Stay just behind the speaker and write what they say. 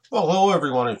Well, hello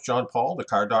everyone. It's John Paul, the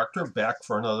car doctor, back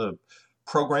for another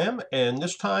program. And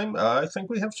this time, I think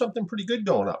we have something pretty good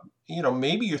going up.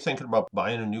 Maybe you're thinking about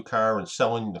buying a new car and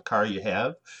selling the car you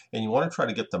have, and you want to try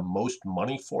to get the most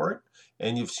money for it.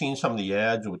 And you've seen some of the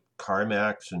ads with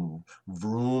CarMax and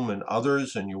Vroom and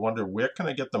others, and you wonder, where can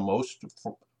I get the most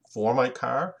for my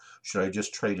car? Should I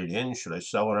just trade it in? Should I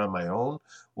sell it on my own?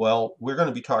 Well, we're going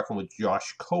to be talking with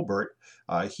Josh Cobert.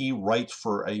 He writes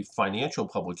for a financial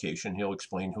publication. He'll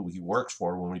explain who he works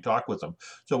for when we talk with him.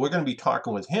 So we're going to be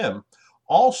talking with him.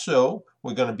 Also,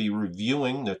 we're going to be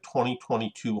reviewing the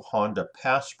 2022 Honda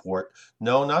Passport.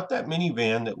 No, not that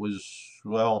minivan that was,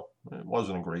 well, it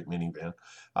wasn't a great minivan.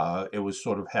 It was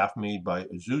sort of half made by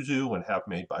Isuzu and half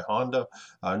made by Honda.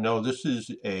 No, this is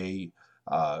a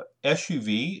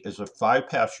SUV, is a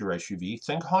 5-passenger SUV.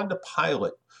 Think Honda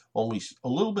Pilot, only a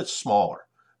little bit smaller.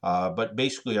 But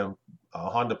basically a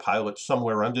Honda Pilot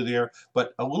somewhere under there,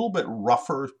 but a little bit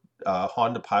rougher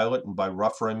Honda Pilot, and by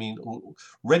rougher I mean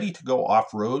ready to go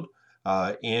off-road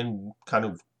and kind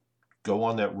of go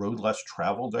on that road less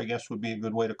traveled, I guess would be a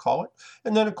good way to call it.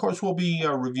 And then, of course, we'll be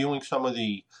reviewing some of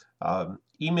the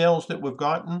emails that we've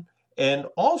gotten. And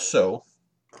also,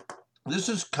 this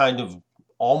is kind of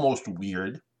almost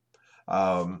weird.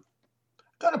 Got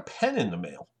a pen in the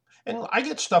mail. And I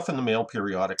get stuff in the mail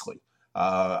periodically.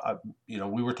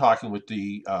 We were talking with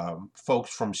the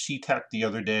folks from C-Tech the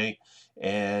other day,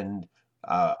 and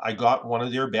I got one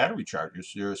of their battery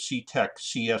chargers. Their C-Tech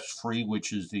CS Free,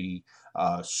 which is the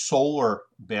solar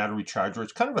battery charger.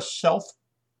 It's kind of a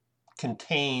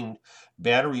self-contained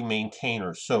battery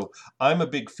maintainer. So I'm a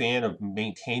big fan of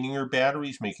maintaining your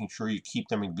batteries, making sure you keep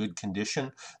them in good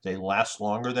condition. They last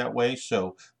longer that way.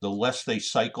 So the less they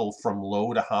cycle from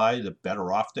low to high, the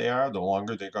better off they are, the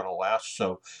longer they're going to last.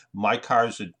 So my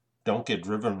cars that don't get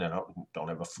driven, and I don't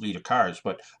have a fleet of cars,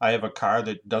 but I have a car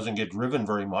that doesn't get driven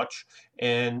very much,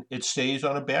 and it stays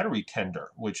on a battery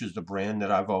tender, which is the brand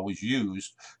that I've always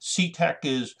used. C-Tech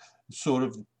is sort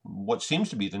of what seems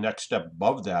to be the next step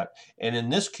above that. And in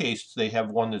this case, they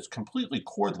have one that's completely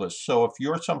cordless. So if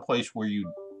you're someplace where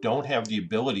you don't have the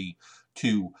ability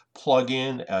to plug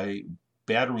in a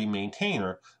battery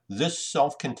maintainer, this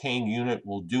self-contained unit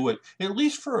will do it, at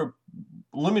least for a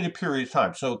limited period of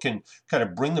time. So it can kind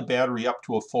of bring the battery up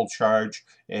to a full charge,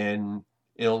 and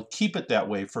it'll keep it that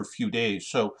way for a few days.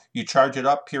 So you charge it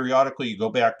up periodically, you go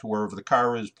back to wherever the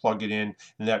car is, plug it in,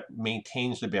 and that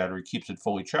maintains the battery, keeps it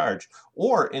fully charged.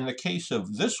 Or in the case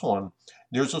of this one,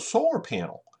 there's a solar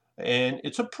panel. And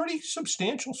it's a pretty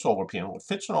substantial solar panel. It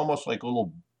fits in almost like a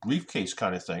little briefcase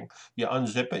kind of thing. You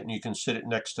unzip it and you can sit it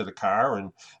next to the car.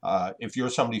 And if you're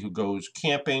somebody who goes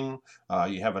camping,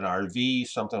 you have an RV,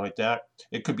 something like that,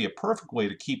 it could be a perfect way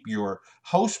to keep your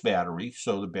house battery,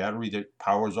 so the battery that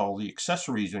powers all the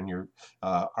accessories in your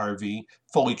RV,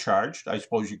 fully charged. I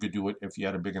suppose you could do it if you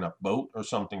had a big enough boat or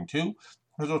something too.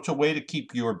 So it's a way to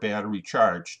keep your battery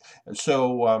charged.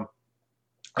 So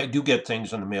I do get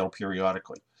things in the mail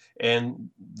periodically. And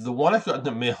the one I got in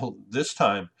the mail this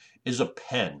time is a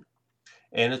pen.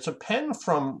 And it's a pen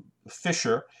from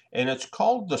Fisher, and it's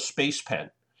called the Space Pen.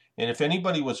 And if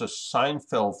anybody was a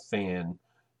Seinfeld fan,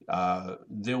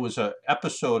 there was an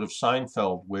episode of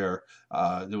Seinfeld where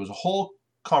there was a whole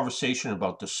conversation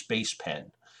about the Space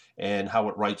Pen and how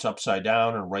it writes upside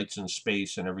down and writes in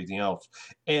space and everything else.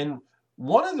 And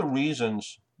one of the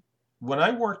reasons, when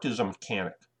I worked as a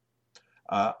mechanic,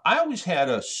 I always had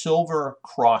a silver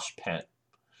cross pen.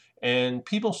 And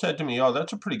people said to me, "Oh,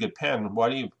 that's a pretty good pen. Why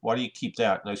do you keep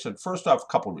that?" And I said, first off,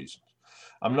 a couple reasons.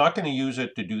 I'm not going to use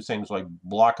it to do things like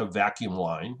block a vacuum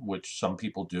line, which some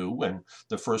people do. And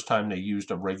the first time they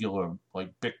used a regular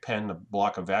like Bic pen to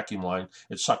block a vacuum line,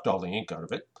 it sucked all the ink out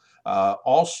of it.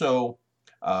 Also,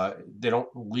 they don't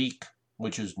leak,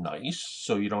 which is nice,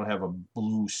 so you don't have a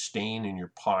blue stain in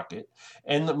your pocket.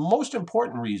 And the most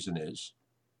important reason is,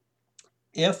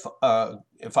 if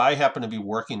I happen to be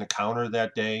working the counter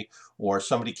that day, or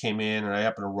somebody came in and I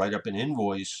happen to write up an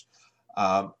invoice,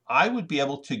 I would be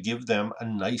able to give them a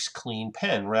nice clean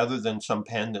pen rather than some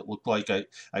pen that looked like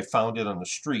I found it on the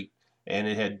street and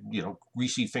it had,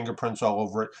 greasy fingerprints all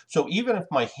over it. So even if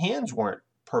my hands weren't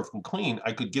perfect clean,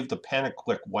 I could give the pen a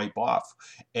quick wipe off.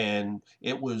 And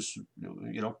it was,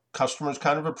 customers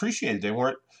kind of appreciated. They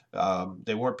weren't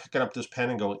picking up this pen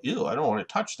and going, "Ew, I don't want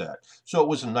to touch that." So it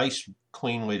was a nice,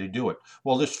 clean way to do it.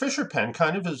 Well, this Fisher pen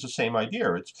kind of is the same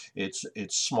idea. It's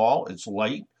small, it's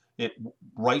light, it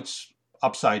writes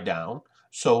upside down.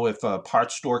 So if a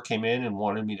parts store came in and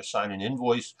wanted me to sign an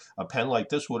invoice, a pen like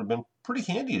this would have been pretty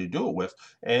handy to do it with.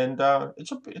 And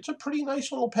it's a pretty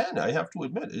nice little pen, I have to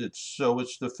admit. It's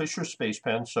the Fisher Space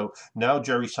Pen. So now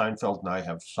Jerry Seinfeld and I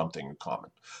have something in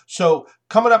common. So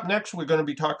coming up next, we're going to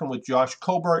be talking with Josh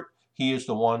Colbert. He is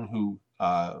the one who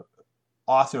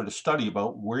authored a study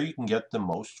about where you can get the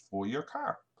most for your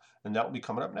car. And that will be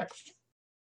coming up next.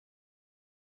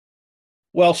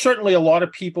 Well, certainly a lot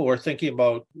of people are thinking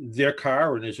about their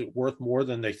car and is it worth more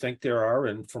than they think there are.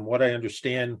 And from what I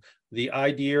understand, the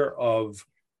idea of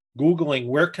Googling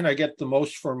where can I get the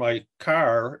most for my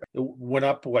car went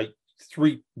up like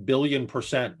 3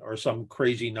 billion% or some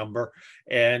crazy number.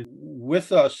 And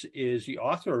with us is the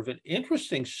author of an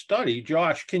interesting study.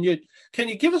 Josh, can you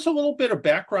give us a little bit of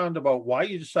background about why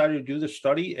you decided to do this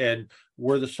study, and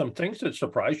were there some things that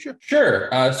surprised you? Sure.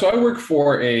 So I work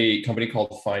for a company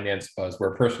called Finance Buzz.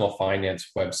 We're a personal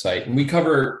finance website, and we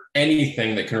cover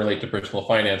anything that can relate to personal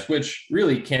finance, which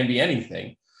really can be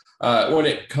anything. When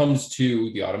it comes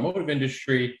to the automotive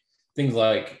industry, things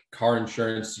like car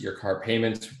insurance, your car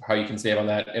payments, how you can save on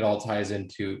that, it all ties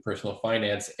into personal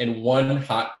finance. And one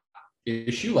hot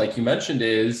issue, like you mentioned,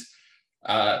 is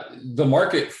the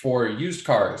market for used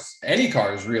cars, any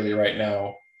cars really right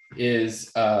now,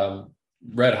 is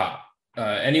red hot.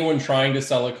 Anyone trying to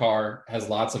sell a car has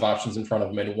lots of options in front of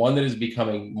them. And one that is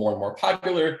becoming more and more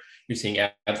popular, you're seeing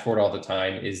ads for it all the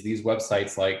time, is these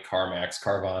websites like CarMax,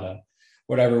 Carvana,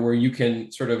 whatever, where you can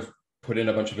sort of put in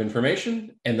a bunch of information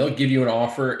and they'll give you an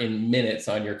offer in minutes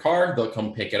on your car. They'll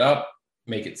come pick it up,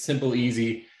 make it simple,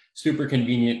 easy, super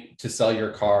convenient to sell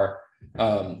your car.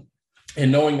 And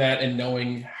knowing that and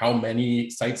knowing how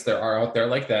many sites there are out there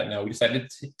like that now, we decided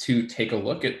to take a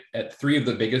look at three of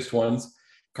the biggest ones,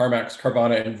 CarMax,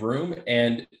 Carvana, and Varoom,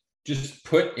 and just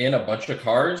put in a bunch of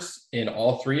cars in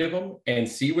all three of them and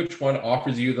see which one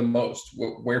offers you the most,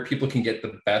 where people can get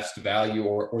the best value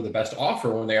or the best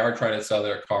offer when they are trying to sell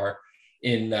their car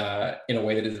in a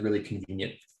way that is really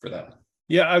convenient for them.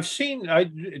 Yeah, I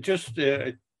just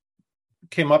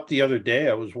came up the other day.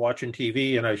 I was watching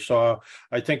TV and I saw,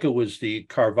 I think it was the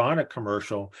Carvana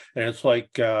commercial. And it's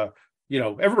like,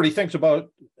 everybody thinks of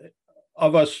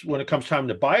us when it comes time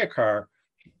to buy a car,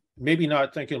 maybe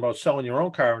not thinking about selling your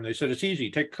own car. And they said, it's easy.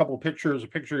 Take a couple of pictures, a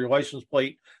picture of your license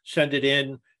plate, send it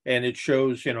in, and it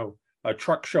shows, a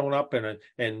truck showing up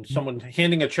and someone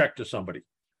handing a check to somebody.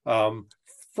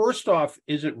 First off,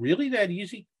 is it really that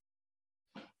easy?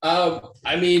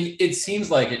 I mean, it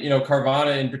seems like it.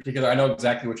 Carvana in particular, I know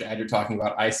exactly which ad you're talking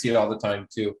about. I see it all the time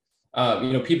too.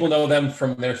 People know them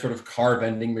from their sort of car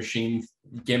vending machine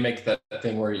gimmick, that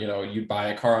thing where, you'd buy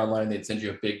a car online, they'd send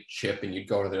you a big chip and you'd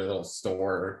go to their little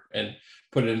store and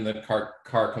put it in the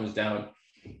car comes down.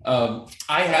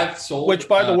 I have sold, which,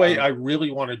 by the way, I really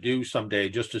want to do someday,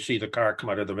 just to see the car come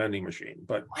out of the vending machine.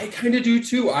 But I kind of do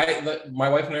too. My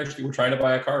wife and I we're trying to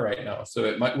buy a car right now,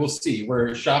 so we'll see.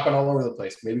 We're shopping all over the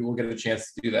place. Maybe we'll get a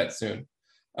chance to do that soon.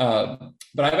 But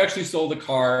I've actually sold a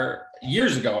car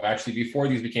years ago, actually, before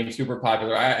these became super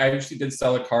popular. I actually did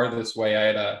sell a car this way. I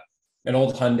had an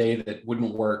old Hyundai that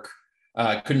wouldn't work.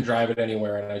 Couldn't drive it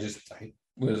anywhere. And I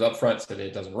was upfront, said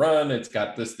it doesn't run. It's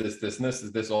got this, and this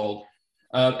is this old.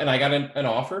 And I got an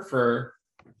offer for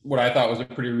what I thought was a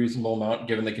pretty reasonable amount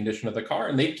given the condition of the car.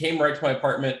 And they came right to my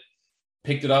apartment,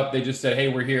 picked it up. They just said, hey,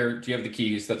 we're here. Do you have the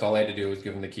keys? That's all I had to do was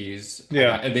give them the keys.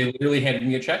 Yeah. And they literally handed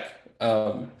me a check.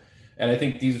 And I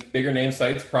think these bigger name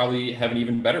sites probably have an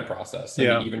even better process,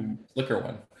 an even slicker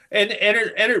one. And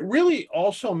it really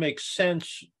also makes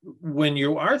sense when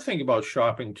you are thinking about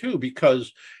shopping too,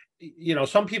 because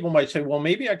some people might say, well,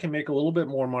 maybe I can make a little bit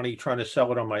more money trying to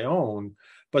sell it on my own,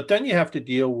 but then you have to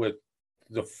deal with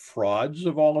the frauds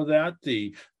of all of that,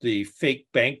 the fake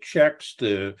bank checks,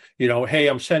 hey,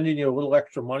 I'm sending you a little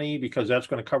extra money because that's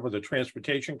going to cover the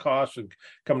transportation costs, and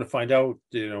come to find out,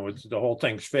 it's the whole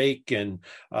thing's fake. And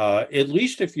at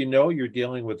least if you're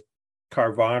dealing with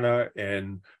Carvana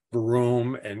and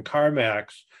Varoom and CarMax,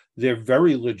 they're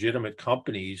very legitimate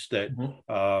companies that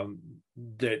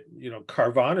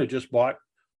Carvana just bought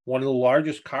one of the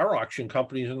largest car auction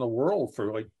companies in the world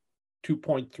for like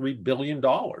 $2.3 billion.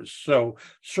 So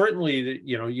certainly,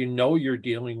 you're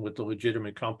dealing with a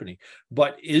legitimate company.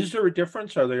 But is there a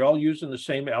difference? Are they all using the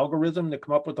same algorithm to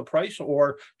come up with the price,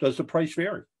 or does the price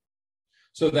vary?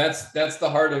 So that's the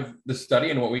heart of the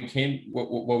study and what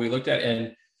we looked at.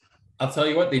 And I'll tell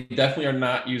you what, they definitely are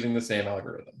not using the same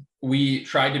algorithm. We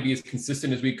tried to be as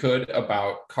consistent as we could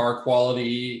about car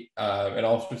quality and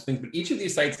all sorts of things, but each of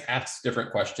these sites asks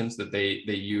different questions that they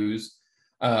use.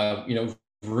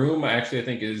 Varoom actually, I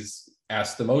think, is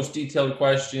asked the most detailed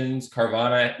questions.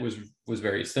 Carvana was was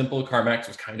very simple. CarMax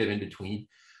was kind of in between,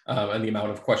 and the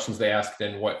amount of questions they asked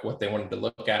and what they wanted to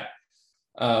look at.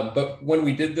 But when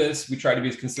we did this, we tried to be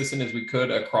as consistent as we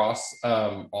could across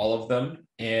all of them.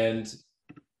 And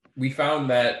we found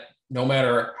that no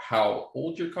matter how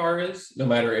old your car is, no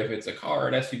matter if it's a car,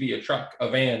 an SUV, a truck, a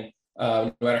van,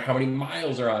 no matter how many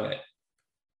miles are on it,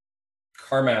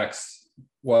 CarMax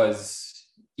was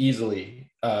easily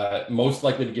most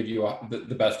likely to give you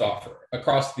the best offer.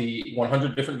 Across the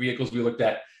 100 different vehicles we looked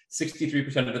at,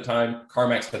 63% of the time,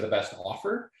 CarMax had the best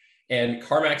offer. And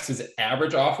CarMax's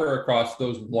average offer across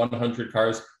those 100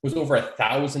 cars was over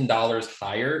 $1,000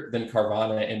 higher than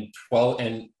Carvana and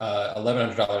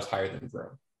 $1,100 higher than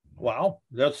Varoom. Wow,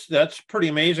 that's pretty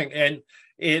amazing. And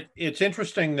it's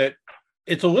interesting that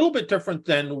it's a little bit different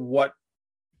than what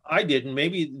I did. And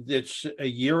maybe it's a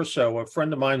year or so. A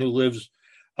friend of mine who lives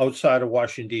outside of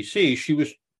Washington, D.C., she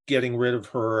was getting rid of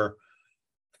her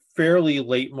fairly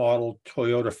late model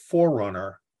Toyota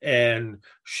 4Runner. And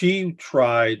she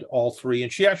tried all three,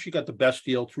 and she actually got the best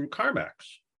deal through CarMax,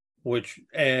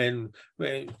 and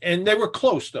they were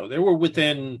close though. They were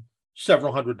within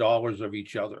several $100s of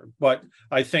each other. But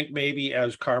I think maybe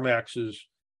as CarMax is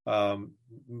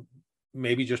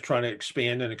maybe just trying to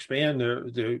expand,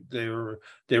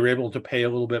 they're able to pay a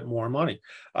little bit more money.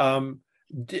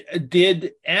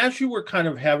 Did as you were kind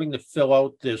of having to fill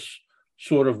out this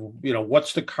sort of,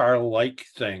 what's the car like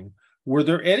thing, were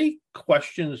there any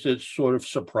questions that sort of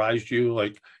surprised you?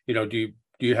 Like, do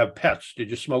you have pets? Did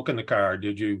you smoke in the car?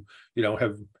 Did you,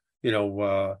 have,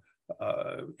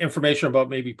 information about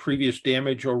maybe previous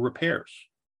damage or repairs?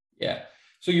 Yeah.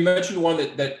 So you mentioned one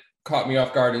that caught me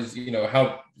off guard is,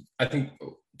 how I think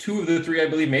two of the three, I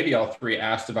believe, maybe all three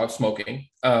asked about smoking,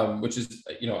 which is,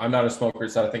 I'm not a smoker.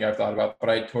 It's not a thing I've thought about, but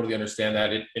I totally understand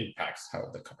that it impacts how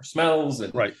the car smells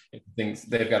and, right, and things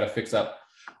they've got to fix up.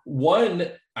 One,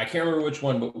 I can't remember which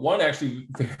one, but one actually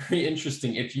very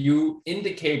interesting. If you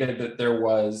indicated that there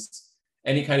was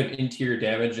any kind of interior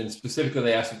damage, and specifically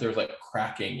they asked if there was like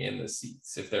cracking in the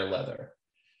seats, if they're leather,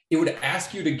 it would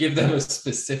ask you to give them a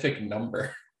specific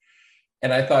number.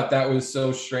 And I thought that was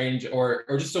so strange or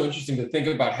just so interesting to think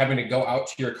about having to go out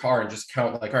to your car and just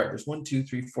count like, all right, there's 1, 2,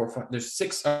 3, 4, 5, there's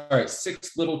 6, all right,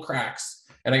 6 little cracks.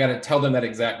 And I got to tell them that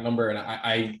exact number. And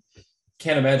I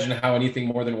can't imagine how anything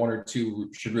more than 1 or 2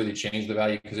 should really change the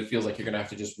value, because it feels like you're going to have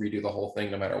to just redo the whole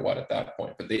thing no matter what at that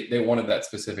point. But they wanted that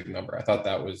specific number. I thought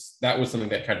that was something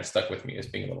that kind of stuck with me as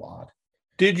being a little odd.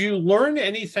 Did you learn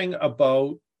anything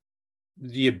about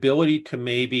the ability to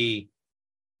maybe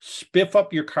spiff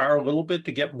up your car a little bit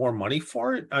to get more money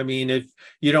for it? I mean, if,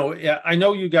 I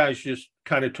know you guys just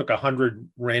kind of took 100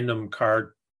 random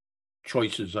car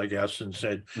choices, I guess, and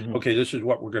said, okay, this is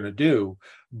what we're going to do.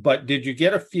 But did you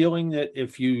get a feeling that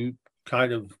if you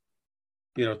kind of,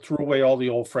 threw away all the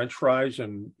old French fries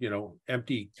and,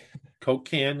 empty Coke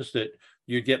cans, that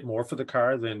you'd get more for the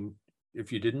car than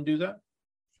if you didn't do that?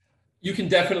 You can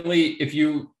definitely, if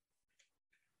you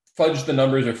fudge the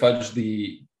numbers or fudge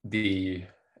the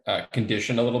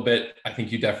condition a little bit, I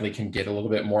think you definitely can get a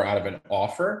little bit more out of an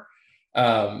offer.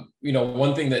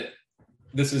 One thing that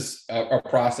this is a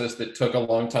process that took a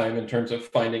long time in terms of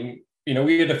finding,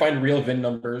 we had to find real VIN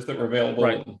numbers that were available,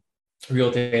 right, and real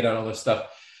data and all this stuff.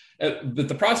 But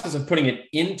the process of putting it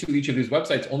into each of these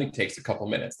websites only takes a couple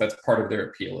minutes. That's part of their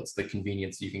appeal. It's the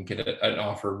convenience. You can get an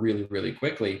offer really, really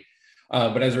quickly.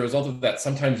 But as a result of that,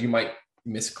 sometimes you might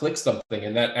misclick something.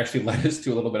 And that actually led us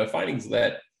to a little bit of findings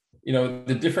that,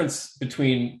 the difference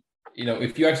between,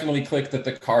 if you accidentally click that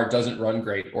the car doesn't run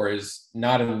great or is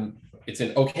not it's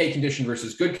in okay condition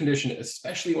versus good condition,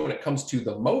 especially when it comes to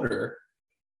the motor,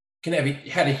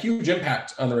 had a huge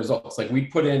impact on the results. Like we'd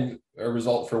put in a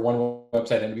result for one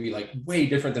website and it'd be like way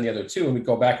different than the other two. And we'd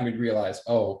go back and we'd realize,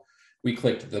 oh, we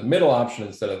clicked the middle option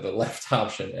instead of the left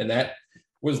option. And that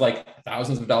was like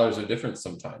thousands of dollars of difference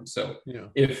sometimes. So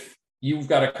if you've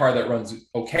got a car that runs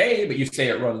okay, but you say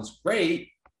it runs great,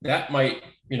 that might,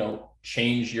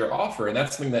 change your offer. And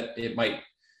that's something that it might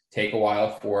take a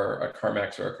while for a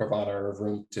CarMax or a Carvana or a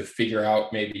Varoom to figure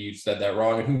out. Maybe you said that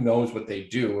wrong, and who knows what they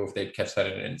do, if they'd catch that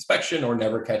in an inspection or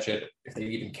never catch it, if they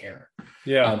even care.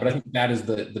 Yeah. But I think that is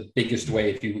the biggest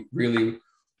way, if you really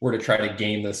were to try to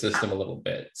game the system a little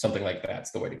bit, something like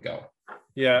that's the way to go.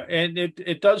 Yeah. And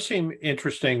it does seem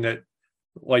interesting that,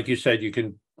 like you said, you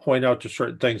can point out to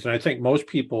certain things. And I think most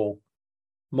people,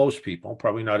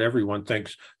 probably not everyone,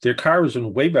 thinks their car is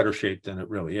in way better shape than it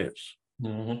really is.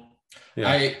 Mm-hmm. Yeah.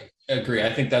 I agree.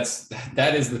 I think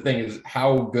that is the thing, is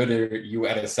how good are you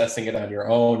at assessing it on your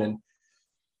own?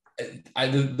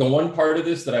 And the one part of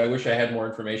this that I wish I had more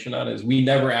information on is we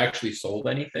never actually sold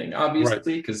anything,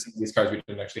 obviously, because these cars we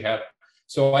didn't actually have.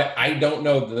 So I don't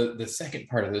know the second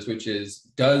part of this, which is,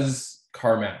 does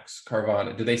CarMax,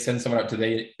 Carvana, do they send someone out? Do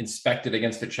they inspect it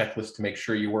against a checklist to make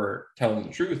sure you were telling the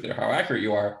truth or how accurate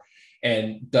you are?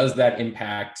 And does that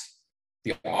impact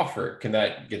the offer? Can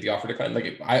that get the offer declined?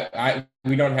 Like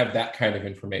we don't have that kind of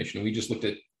information. We just looked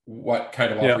at what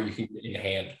kind of offer you can get in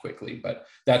hand quickly. But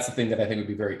that's the thing that I think would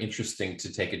be very interesting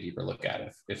to take a deeper look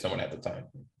at if someone had the time.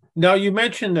 Now, you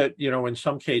mentioned that, in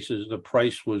some cases, the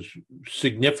price was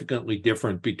significantly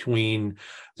different between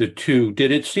the two.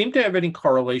 Did it seem to have any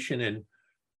correlation in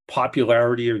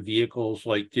popularity of vehicles?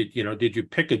 Like, did you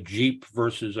pick a Jeep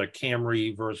versus a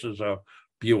Camry versus a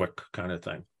Buick kind of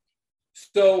thing?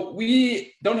 So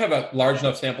we don't have a large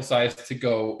enough sample size to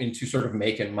go into sort of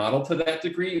make and model to that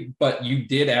degree, but you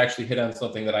did actually hit on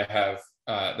something that I have,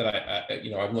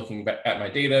 I'm looking at my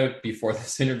data before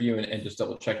this interview and just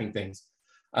double checking things.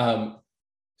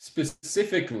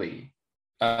 Specifically,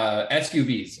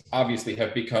 SUVs obviously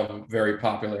have become very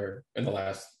popular in the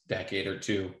last decade or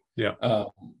two. Yeah.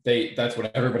 That's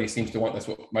what everybody seems to want. That's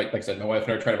what, like I said, my wife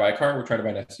and I are trying to buy a car. We're trying to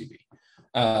buy an SUV.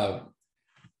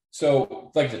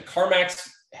 So like I said, CarMax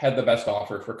had the best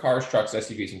offer for cars, trucks,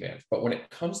 SUVs, and vans. But when it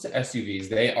comes to SUVs,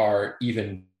 they are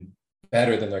even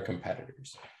better than their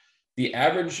competitors. The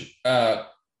average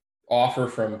offer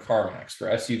from CarMax for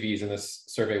SUVs in this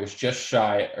survey was just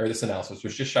shy, or this analysis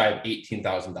was just shy of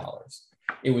 $18,000.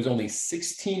 It was only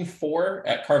 $16,400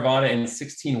 at Carvana and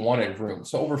 $16,100 at Varoom.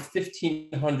 So over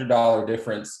 $1,500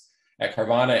 difference at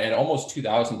Carvana and almost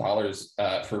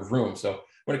 $2,000 for Varoom. So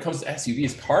when it comes to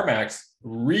SUVs, CarMax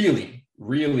really,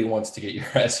 really wants to get your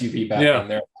SUV back in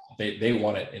there. They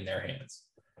want it in their hands.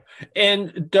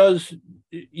 And does,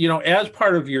 as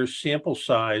part of your sample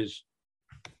size,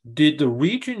 did the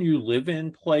region you live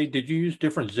in play? Did you use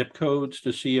different zip codes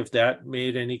to see if that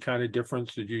made any kind of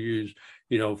difference? Did you use,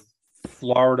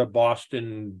 Florida,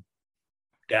 Boston,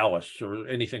 Dallas, or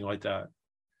anything like that?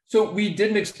 So we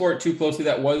didn't explore it too closely.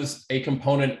 That was a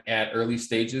component at early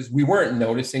stages. We weren't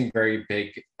noticing very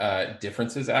big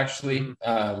differences, actually.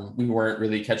 We weren't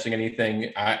really catching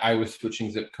anything. I was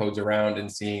switching zip codes around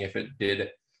and seeing if it did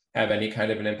have any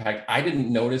kind of an impact. I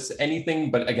didn't notice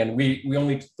anything, but again, we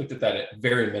only looked at that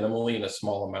very minimally in a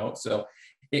small amount. So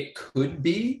it could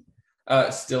be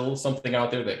still something out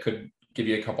there that could give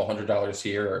you a couple $100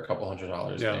 here or a couple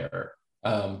 $100 there.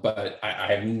 But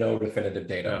I have no definitive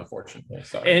data, unfortunately.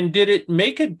 Sorry. And did it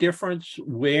make a difference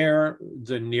where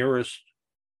the nearest,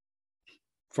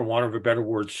 for want of a better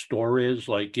word, store is?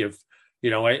 Like if,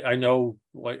 I know,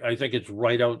 like, I think it's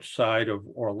right outside of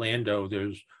Orlando,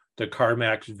 there's the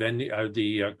CarMax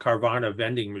the Carvana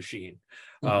vending machine.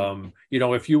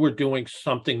 If you were doing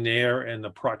something there and the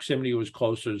proximity was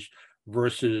closest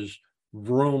versus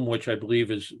Varoom, which I believe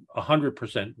is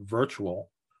 100% virtual,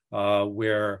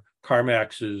 where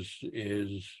CarMax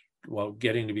is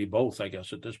getting to be both, I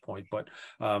guess, at this point. But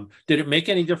did it make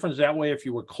any difference that way if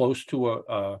you were close to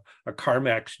a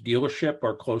CarMax dealership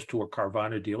or close to a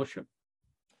Carvana dealership?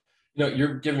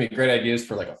 You're giving me great ideas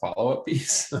for like a follow-up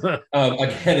piece. Again,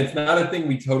 it's not a thing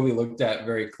we totally looked at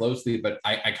very closely, but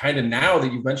I kind of, now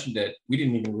that you've mentioned it, we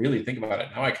didn't even really think about it.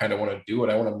 Now I kind of want to do it.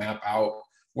 I want to map out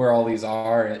where all these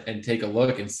are and take a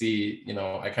look and see,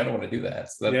 I kind of want to do that.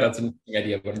 So that's an interesting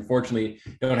idea, but unfortunately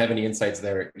don't have any insights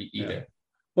there either. Yeah.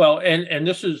 Well, and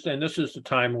this is the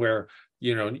time where,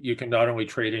 you can not only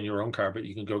trade in your own car, but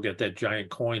you can go get that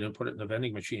giant coin and put it in the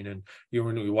vending machine, and you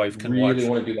and your wife can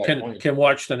really can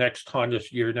watch your next Honda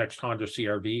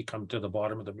CRV come to the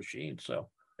bottom of the machine. So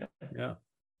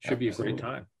should be a great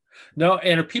time. Now,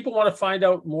 and if people want to find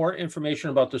out more information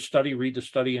about the study, read the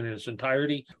study in its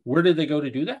entirety, where do they go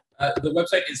to do that? The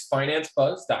website is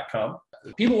financebuzz.com.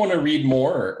 If people want to read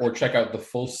more or check out the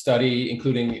full study,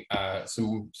 including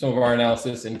some of our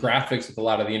analysis and graphics with a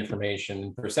lot of the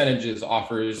information, percentages,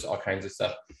 offers, all kinds of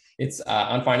stuff, it's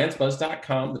on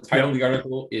financebuzz.com. The title of the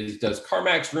article is, Does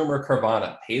CarMax, Varoom, or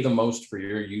Carvana pay the most for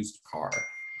your used car?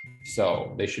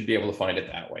 So they should be able to find it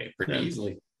that way pretty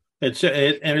easily.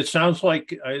 It sounds like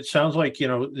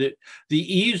the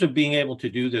ease of being able to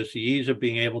do this, the ease of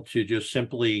being able to just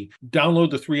simply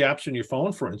download the 3 apps on your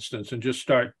phone, for instance, and just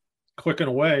start clicking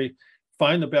away,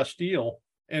 find the best deal.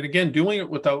 And again, doing it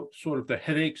without sort of the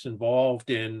headaches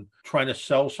involved in trying to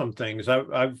sell some things.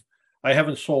 I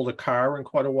haven't sold a car in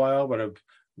quite a while, but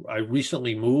I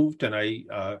recently moved, and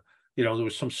there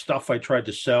was some stuff I tried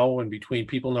to sell, and between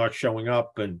people not showing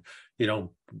up and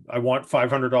I want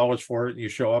 $500 for it, and you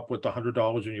show up with the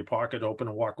 $100 in your pocket, open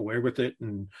and walk away with it.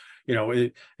 And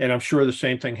and I'm sure the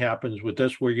same thing happens with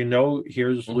this, where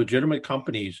here's legitimate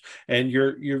companies, and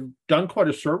you've done quite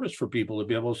a service for people to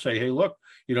be able to say, hey, look,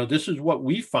 this is what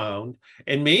we found,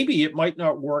 and maybe it might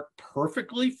not work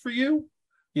perfectly for you.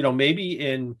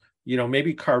 Maybe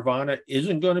Carvana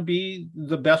isn't going to be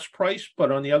the best price,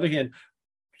 but on the other hand,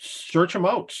 search them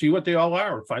out, see what they all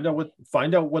are, find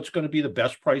out what's going to be the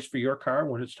best price for your car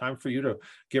when it's time for you to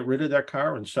get rid of that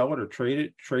car and sell it, or trade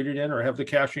it in, or have the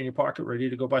cash in your pocket ready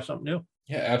to go buy something new.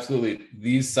 Yeah, absolutely.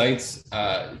 These sites,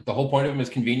 the whole point of them is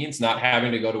convenience, not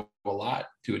having to go to a lot,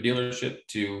 to a dealership,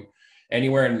 to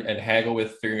anywhere and haggle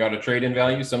with figuring out a trade-in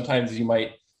value. Sometimes you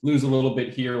might lose a little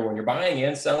bit here when you're buying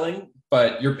and selling,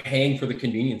 but you're paying for the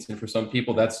convenience. And for some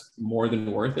people, that's more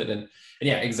than worth it. And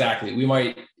yeah, exactly. We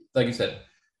might, like you said,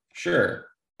 sure,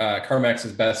 CarMax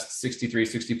is best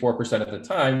 63-64% of the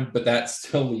time, but that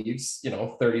still leaves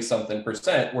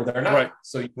 30-something% where they're not. Right.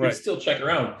 So you can still check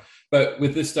around. But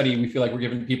with this study, we feel like we're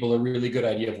giving people a really good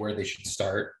idea of where they should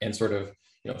start, and sort of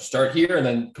start here and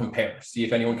then compare, see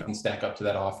if anyone can stack up to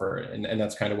that offer. And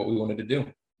that's kind of what we wanted to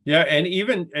do. Yeah, and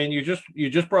you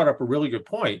just brought up a really good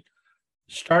point.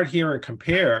 Start here and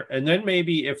compare, and then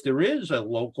maybe if there is a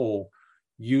local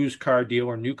used car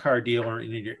dealer, new car dealer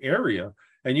in your area,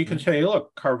 and you can say,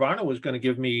 look, Carvana was going to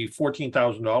give me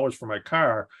 $14,000 for my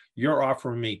car. You're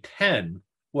offering me 10.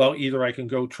 Well, either I can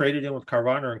go trade it in with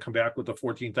Carvana and come back with the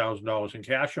 $14,000 in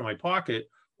cash in my pocket,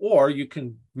 or you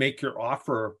can make your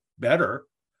offer better.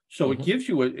 So it gives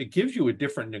you a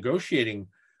different negotiating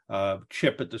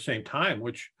chip at the same time,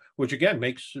 which again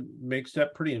makes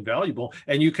that pretty invaluable.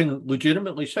 And you can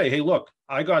legitimately say, hey, look,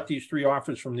 I got these 3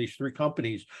 offers from these 3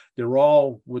 companies. They're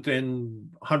all within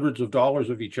hundreds of dollars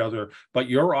of each other, but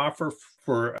your offer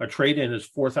for a trade-in is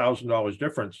 $4,000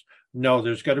 difference. No,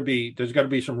 there's got to be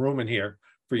some room in here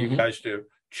for you guys to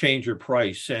change your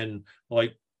price. And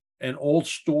like an old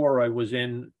store I was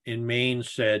in Maine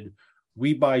said,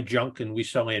 we buy junk and we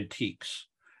sell antiques.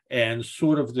 And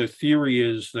sort of the theory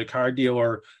is the car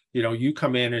dealer, you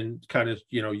come in and kind of,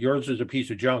 yours is a piece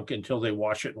of junk until they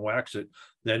wash it and wax it.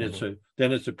 Then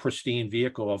it's a pristine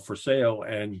vehicle for sale.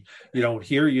 And,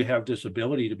 here you have this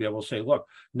ability to be able to say, look,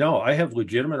 no, I have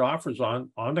legitimate offers on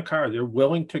the car. They're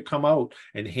willing to come out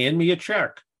and hand me a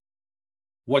check.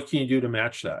 What can you do to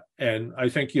match that? And I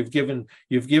think you've given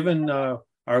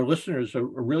our listeners a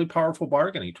really powerful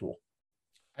bargaining tool.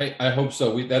 I hope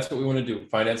so. That's what we want to do.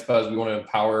 Finance Buzz, we want to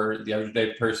empower the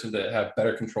everyday person to have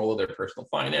better control of their personal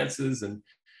finances and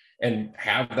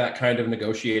have that kind of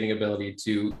negotiating ability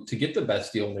to get the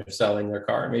best deal when they're selling their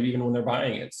car, maybe even when they're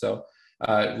buying it. So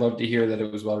I'd love to hear that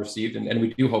it was well received, and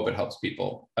we do hope it helps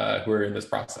people who are in this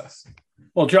process.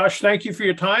 Well, Josh, thank you for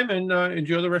your time, and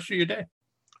enjoy the rest of your day.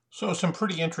 So some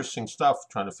pretty interesting stuff,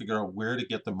 trying to figure out where to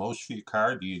get the most for your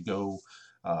car. Do you go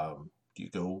to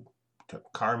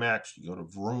CarMax? Do you go to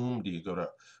Varoom? Do you go to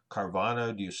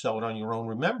Carvana? Do you sell it on your own?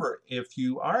 Remember, if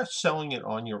you are selling it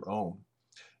on your own,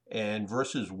 and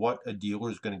versus what a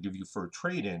dealer is going to give you for a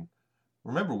trade-in,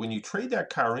 remember, when you trade that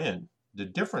car in, the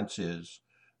difference is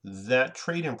that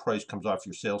trade-in price comes off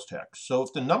your sales tax. So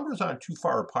if the numbers aren't too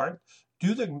far apart,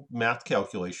 do the math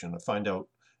calculation to find out,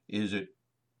 is it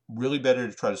really better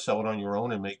to try to sell it on your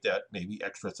own and make that maybe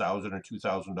extra $1,000 or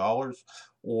 $2,000,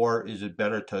 or is it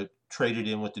better to trade it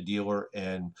in with the dealer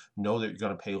and know that you're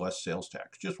going to pay less sales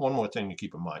tax? Just one more thing to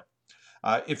keep in mind.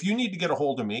 If you need to get a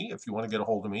hold of me, if you want to get a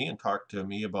hold of me and talk to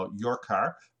me about your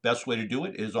car, best way to do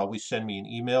it is always send me an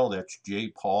email. That's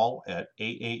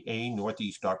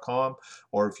jpaul@aaanortheast.com.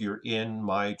 Or if you're in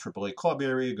my AAA club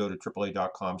area, go to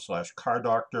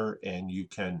AAA.com/cardoctor, and you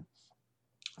can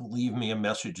leave me a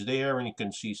message there, and you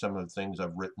can see some of the things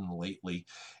I've written lately.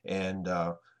 And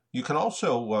you can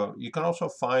also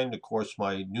find, of course,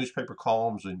 my newspaper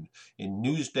columns in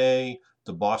Newsday,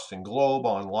 the Boston Globe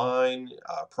online,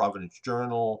 Providence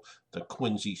Journal, the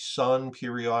Quincy Sun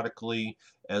periodically,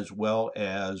 as well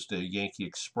as the Yankee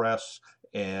Express.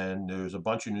 And there's a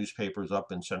bunch of newspapers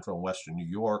up in central and western New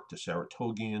York, the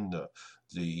Saratogian,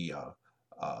 the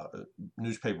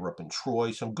newspaper up in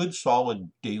Troy, some good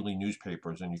solid daily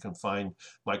newspapers, and you can find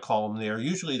my column there.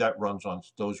 Usually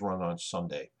those run on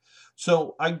Sunday.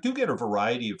 So I do get a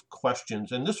variety of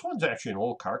questions, and this one's actually an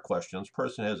old car question. This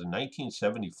person has a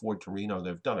 1970 Ford Torino.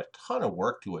 They've done a ton of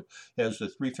work to it. It has the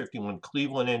 351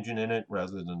 Cleveland engine in it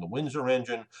rather than the Windsor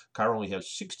engine. Car only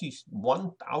has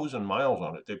 61,000 miles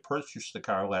on it. They purchased the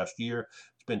car last year.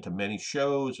 It's been to many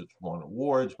shows, it's won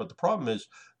awards, but the problem is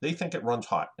they think it runs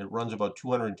hot. It runs about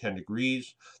 210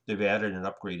 degrees. They've added an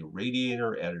upgraded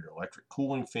radiator, added an electric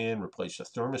cooling fan, replaced the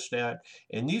thermostat,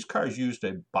 and these cars used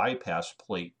a bypass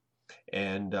plate,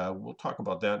 and we'll talk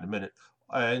about that in a minute.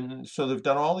 And so they've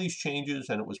done all these changes,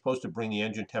 and it was supposed to bring the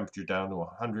engine temperature down to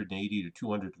 180 to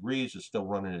 200 degrees. It's still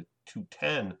running at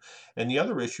 210. And the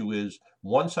other issue is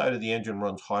one side of the engine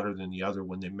runs hotter than the other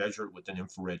when they measure it with an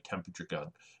infrared temperature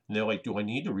gun. And they're like, do I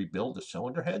need to rebuild the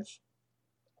cylinder heads?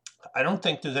 I don't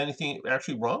think there's anything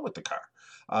actually wrong with the car.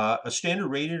 A standard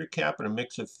radiator cap and a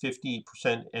mix of 50%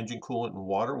 engine coolant and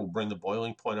water will bring the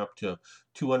boiling point up to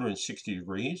 260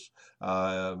 degrees.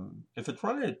 If it's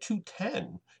running at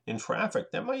 210 in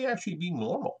traffic, that might actually be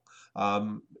normal.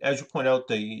 As you point out,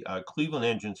 the Cleveland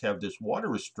engines have this water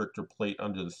restrictor plate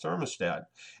under the thermostat,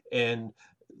 and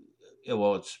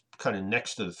well, it's kind of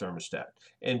next to the thermostat.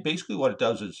 And basically what it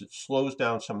does is it slows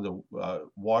down some of the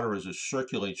water as it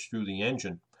circulates through the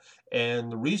engine.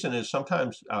 And the reason is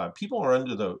sometimes people are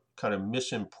under the kind of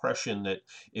misimpression that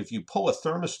if you pull a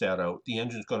thermostat out, the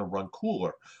engine's going to run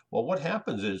cooler. Well, what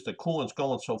happens is the coolant's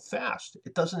going so fast,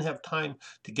 it doesn't have time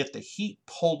to get the heat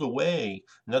pulled away.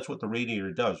 And that's what the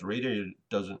radiator does. The radiator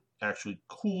doesn't actually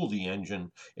cool the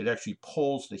engine. It actually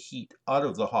pulls the heat out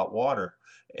of the hot water.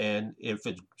 And if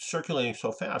it's circulating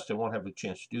so fast, it won't have a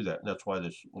chance to do that. And that's why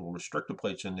there's little restrictor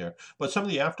plates in there. But some of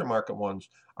the aftermarket ones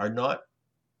are not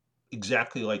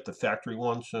exactly like the factory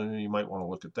ones, so you might want to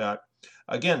look at that.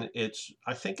 Again,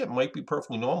 I think it might be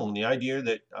perfectly normal. And the idea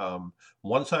that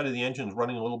one side of the engine is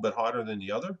running a little bit hotter than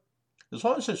the other, as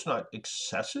long as it's not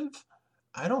excessive,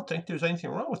 I don't think there's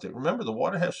anything wrong with it. Remember, the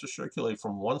water has to circulate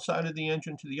from one side of the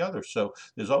engine to the other. So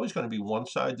there's always going to be one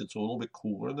side that's a little bit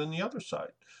cooler than the other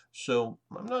side. So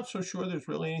I'm not so sure there's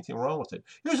really anything wrong with it.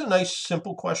 Here's a nice,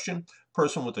 simple question.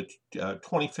 Person with a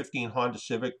 2015 Honda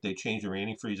Civic, they change their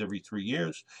antifreeze every 3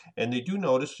 years. And they do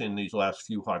notice in these last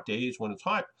few hot days when it's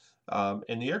hot,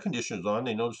 and the air conditioner's on,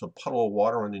 they notice a puddle of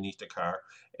water underneath the car.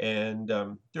 And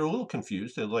they're a little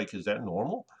confused. They're like, is that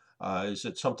normal? Is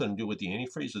it something to do with the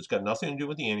antifreeze? It's got nothing to do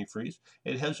with the antifreeze.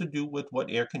 It has to do with what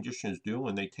air conditioners do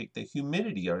when they take the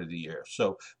humidity out of the air.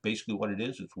 So basically what it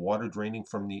is, it's water draining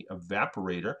from the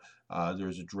evaporator.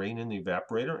 There's a drain in the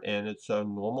evaporator, and it's a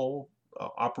normal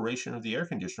operation of the air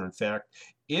conditioner. In fact,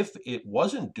 if it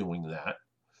wasn't doing that,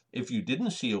 if you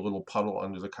didn't see a little puddle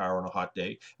under the car on a hot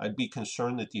day, I'd be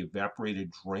concerned that the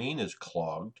evaporator drain is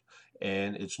clogged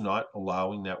and it's not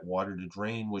allowing that water to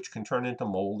drain, which can turn into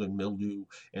mold and mildew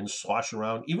and slosh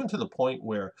around, even to the point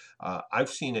where I've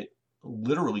seen it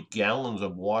literally gallons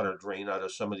of water drain out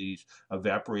of some of these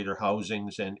evaporator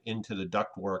housings and into the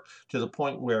ductwork, to the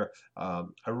point where I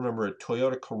remember a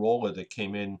Toyota Corolla that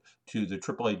came in to the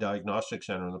AAA Diagnostic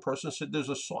Center, and the person said, there's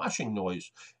a sloshing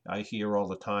noise I hear all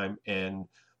the time. And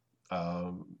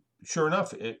sure enough,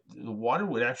 the water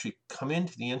would actually come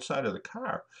into the inside of the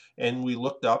car. And we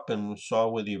looked up and saw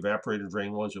where the evaporator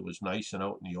drain was. It was nice and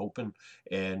out in the open,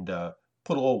 and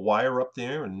put a little wire up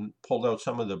there and pulled out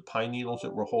some of the pine needles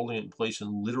that were holding it in place,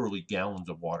 and literally gallons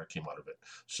of water came out of it.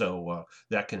 So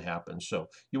that can happen. So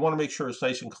you want to make sure it's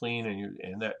nice and clean,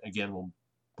 and that again will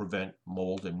prevent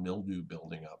mold and mildew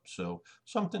building up. So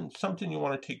something you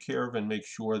want to take care of and make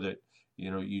sure that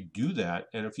you do that.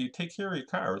 And if you take care of your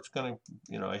car, it's going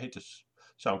to, I hate to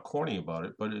sound corny about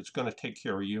it, but it's going to take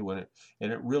care of you. And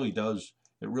it really does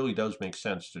make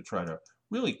sense to try to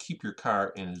really keep your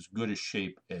car in as good a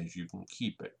shape as you can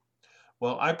keep it.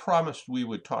 Well, I promised we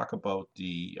would talk about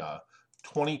the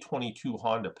 2022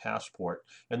 Honda Passport.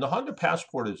 And the Honda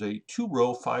Passport is a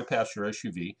 2-row, 5-passenger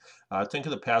SUV. Think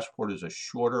of the Passport as a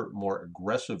shorter, more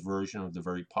aggressive version of the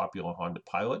very popular Honda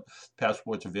Pilot.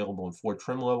 Passport's available in 4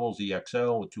 trim levels: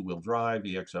 EXL with 2-wheel drive,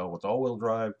 EXL with all-wheel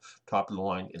drive, top of the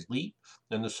line Elite.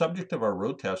 And the subject of our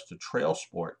road test, the Trail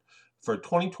Sport. For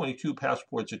 2022,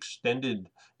 Passport's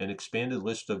extended and expanded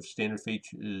list of standard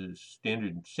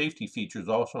safety features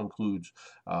also includes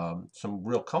some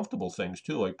real comfortable things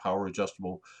too, like power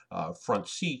adjustable front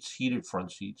seats, heated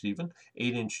front seats even,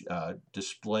 8-inch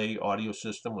display audio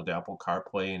system with Apple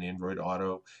CarPlay and Android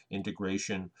Auto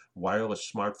integration,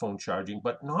 wireless smartphone charging,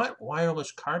 but not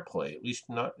wireless CarPlay, at least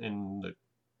not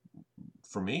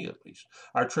for me at least.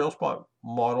 Our Trail Sport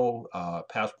model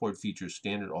Passport features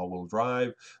standard all-wheel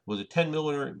drive with a 10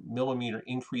 millimeter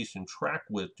increase in track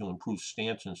width to improve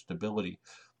stance and stability.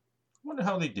 wonder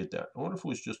how they did that. I wonder if it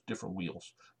was just different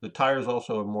wheels. The tires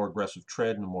also have more aggressive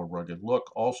tread and a more rugged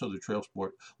look. Also, the Trail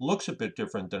Sport looks a bit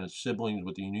different than its siblings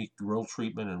with a unique grille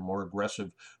treatment and more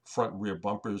aggressive front and rear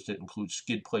bumpers that include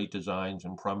skid plate designs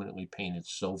and prominently painted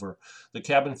silver. The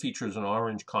cabin features an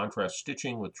orange contrast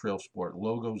stitching with Trail Sport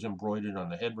logos embroidered on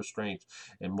the head restraints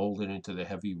and molded into the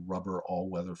heavy rubber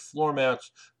all-weather floor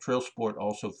mats. Trail Sport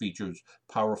also features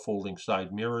power folding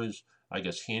side mirrors, I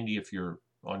guess handy if you're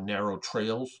on narrow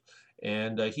trails,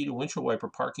 and a heated windshield wiper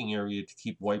parking area to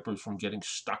keep wipers from getting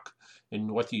stuck in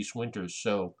northeast winters.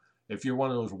 So if you're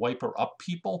one of those wiper up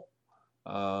people,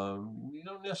 you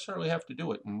don't necessarily have to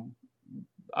do it. And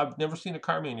I've never seen a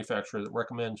car manufacturer that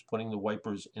recommends putting the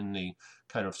wipers in the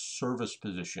kind of service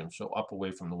position, so up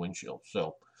away from the windshield.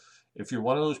 So if you're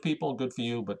one of those people, good for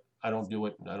you, but I don't do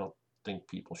it, and I don't think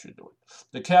people should do it.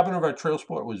 The cabin of our Trail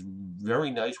Sport was very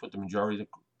nice with the majority of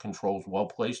the controls well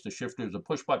placed. The shifter is a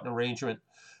push button arrangement,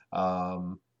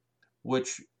 um,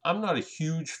 which I'm not a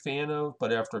huge fan of,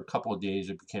 but after a couple of days,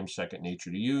 it became second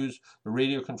nature to use. The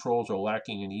radio controls are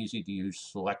lacking an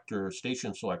easy-to-use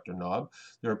station selector knob.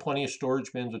 There are plenty of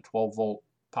storage bins at 12-volt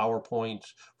power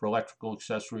points for electrical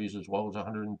accessories, as well as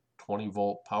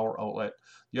 120-volt power outlet.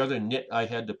 The other nit I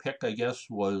had to pick, I guess,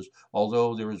 was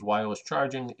although there is wireless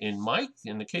charging, in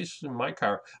the case of my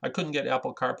car, I couldn't get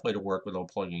Apple CarPlay to work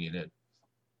without plugging it in.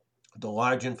 The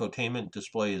large infotainment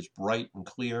display is bright and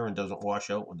clear and doesn't wash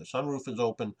out when the sunroof is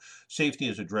open. Safety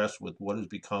is addressed with what has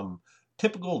become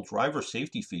typical driver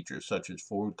safety features such as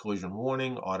forward collision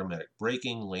warning, automatic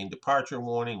braking, lane departure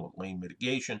warning, lane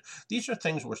mitigation. These are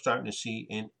things we're starting to see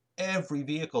in every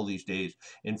vehicle these days.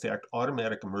 In fact,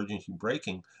 automatic emergency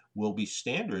braking will be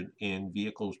standard in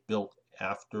vehicles built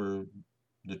after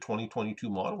the 2022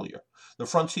 model year. The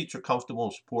front seats are comfortable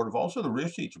and supportive. Also, the rear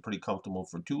seats are pretty comfortable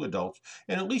for two adults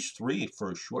and at least three for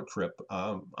a short trip.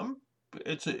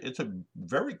 It's a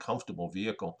very comfortable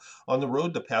vehicle. On the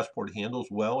road, the Passport handles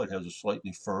well. It has a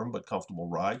slightly firm but comfortable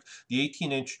ride. The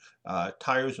 18-inch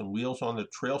tires and wheels on the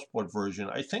Trail Sport version,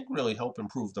 I think, really help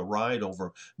improve the ride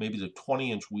over maybe the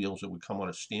 20-inch wheels that would come on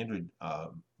a standard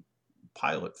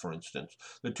Pilot, for instance.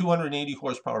 The 280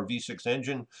 horsepower V6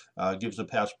 engine gives the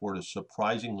Passport a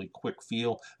surprisingly quick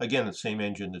feel. Again, the same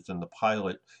engine that's in the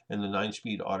Pilot, and the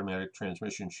 9-speed automatic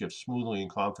transmission shifts smoothly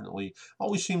and confidently.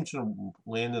 Always seems to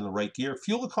land in the right gear.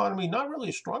 Fuel economy, not really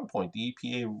a strong point. The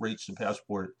EPA rates the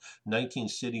Passport 19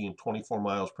 city and 24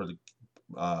 miles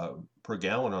per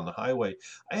gallon on the highway.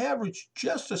 I average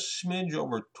just a smidge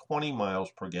over 20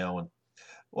 miles per gallon.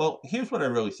 Well, here's what I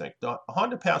really think. The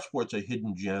Honda Passport's a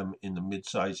hidden gem in the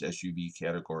midsize SUV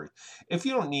category. If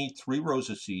you don't need 3 rows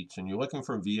of seats and you're looking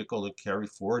for a vehicle that carry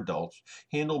 4 adults,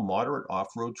 handle moderate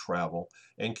off-road travel,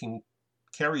 and can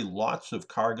carry lots of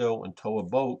cargo and tow a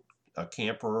boat, a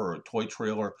camper, or a toy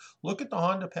trailer, look at the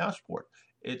Honda Passport.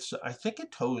 I think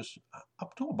it tows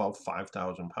up to about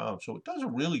 5,000 pounds, so it does a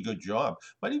really good job.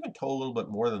 Might even tow a little bit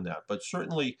more than that, but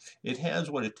certainly it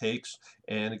has what it takes.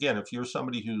 And again, if you're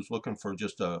somebody who's looking for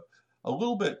just a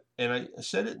little bit, and I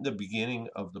said it in the beginning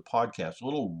of the podcast, a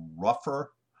little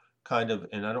rougher kind of,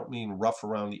 and I don't mean rough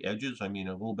around the edges, I mean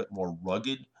a little bit more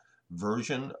rugged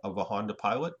version of a Honda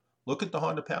Pilot, look at the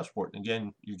Honda Passport. And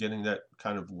again, you're getting that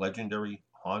kind of legendary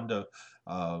Honda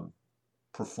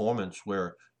performance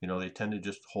where they tend to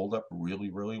just hold up really,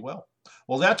 really well.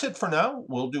 Well, that's it for now.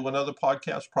 We'll do another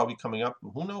podcast probably coming up,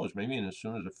 who knows, maybe in as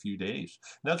soon as a few days.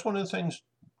 And that's one of the things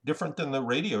different than the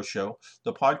radio show.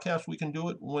 The podcast, we can do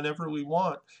it whenever we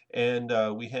want. And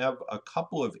we have a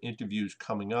couple of interviews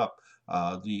coming up.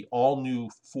 The all-new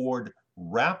Ford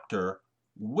Raptor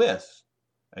with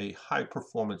a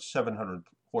high-performance 700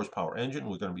 horsepower engine.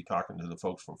 We're going to be talking to the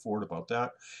folks from Ford about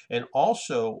that. And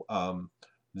also,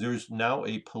 there's now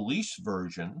a police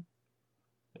version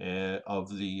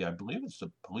of I believe it's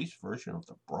the police version of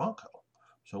the Bronco.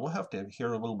 So we'll have to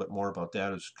hear a little bit more about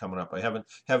that as coming up. I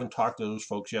haven't talked to those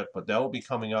folks yet, but that will be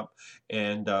coming up.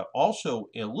 And also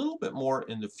a little bit more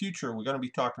in the future, we're going to be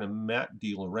talking to Matt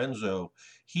DiLorenzo.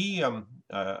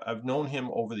 I've known him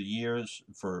over the years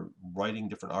for writing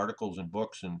different articles and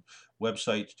books and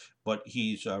websites, but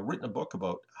he's written a book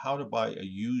about how to buy a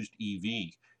used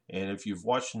EV. And if you've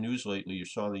watched the news lately, you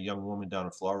saw the young woman down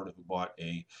in Florida who bought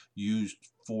a used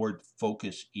Ford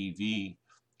Focus EV.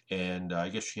 And I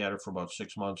guess she had it for about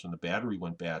 6 months, and the battery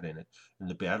went bad in it. And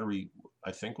the battery,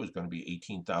 I think, was going to be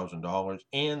 $18,000.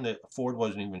 And the Ford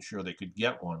wasn't even sure they could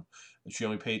get one. And she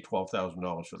only paid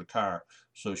 $12,000 for the car.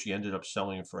 So she ended up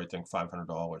selling it for, I think,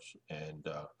 $500 and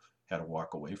had to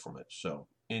walk away from it. So,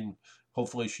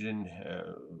 hopefully she didn't,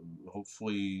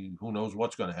 hopefully who knows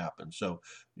what's going to happen. So,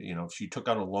 if she took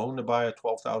out a loan to buy a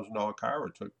 $12,000 car or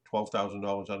took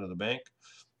 $12,000 out of the bank,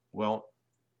 Well,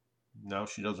 now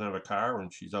she doesn't have a car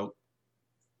and she's out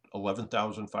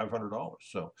 $11,500.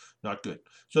 So not good.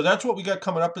 So that's what we got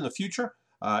coming up in the future.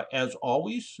 As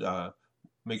always,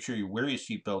 make sure you wear your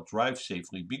seatbelt, drive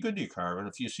safely, be good to your car, and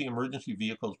if you see emergency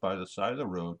vehicles by the side of the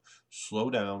road, slow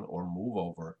down or move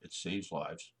over. It saves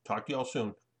lives. Talk to you all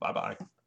soon. Bye-bye.